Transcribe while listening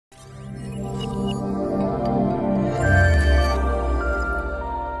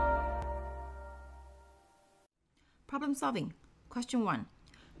Problem solving. Question 1.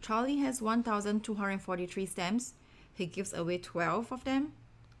 Charlie has 1,243 stamps. He gives away 12 of them,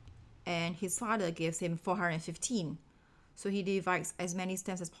 and his father gives him 415. So he divides as many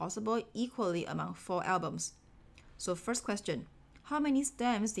stamps as possible equally among 4 albums. So first question, how many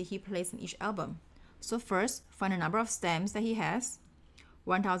stamps did he place in each album? So first, find the number of stamps that he has,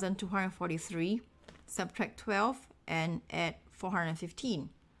 1,243, subtract 12 and add 415.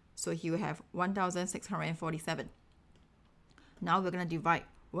 So he will have 1,647. Now we're going to divide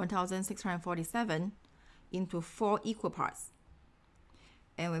 1,647 into 4 equal parts.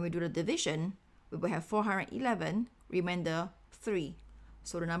 And when we do the division, we will have 411, remainder 3.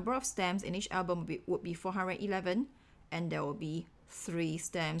 So the number of stamps in each album would be 411, and there will be 3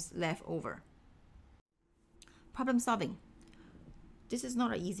 stamps left over. Problem solving. This is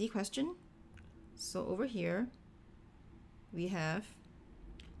not an easy question. So over here, we have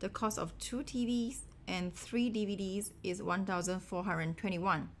the cost of 2 TVs and 3 DVDs is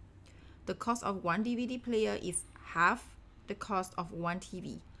 1,421. The cost of 1 DVD player is half the cost of 1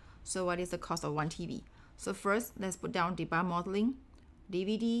 TV. So what is the cost of 1 TV? So first, let's put down the bar modeling,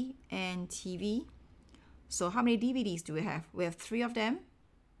 DVD and TV. So how many DVDs do we have? We have 3 of them.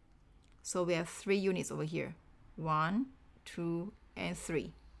 So we have 3 units over here. 1, 2, and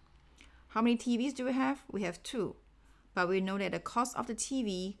 3. How many TVs do we have? We have 2. But we know that the cost of the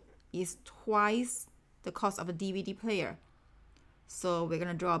TV is twice the cost of a DVD player. So we're going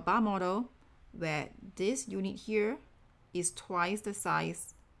to draw a bar model where this unit here is twice the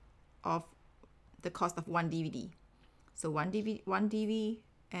size of the cost of 1 DVD. So 1 DVD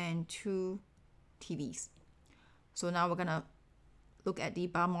and 2 TVs. So now we're going to look at the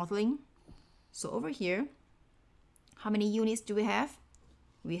bar modeling. So over here, how many units do we have?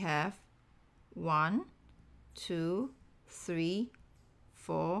 We have 1, 2, 3,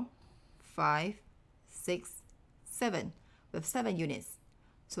 4, 5, 6, 7. We have 7 units.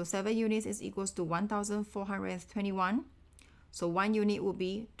 So 7 units is equals to 1,421. So 1 unit would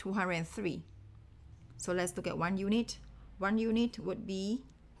be 203. So let's look at 1 unit. 1 unit would be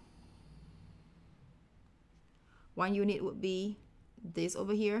this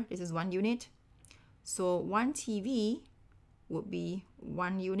over here. This is 1 unit. So 1 TV would be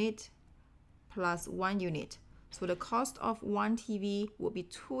 1 unit plus 1 unit. So the cost of 1 TV would be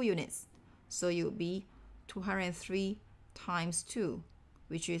 2 units. So it would be 203 times 2,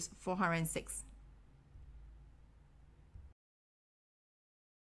 which is 406.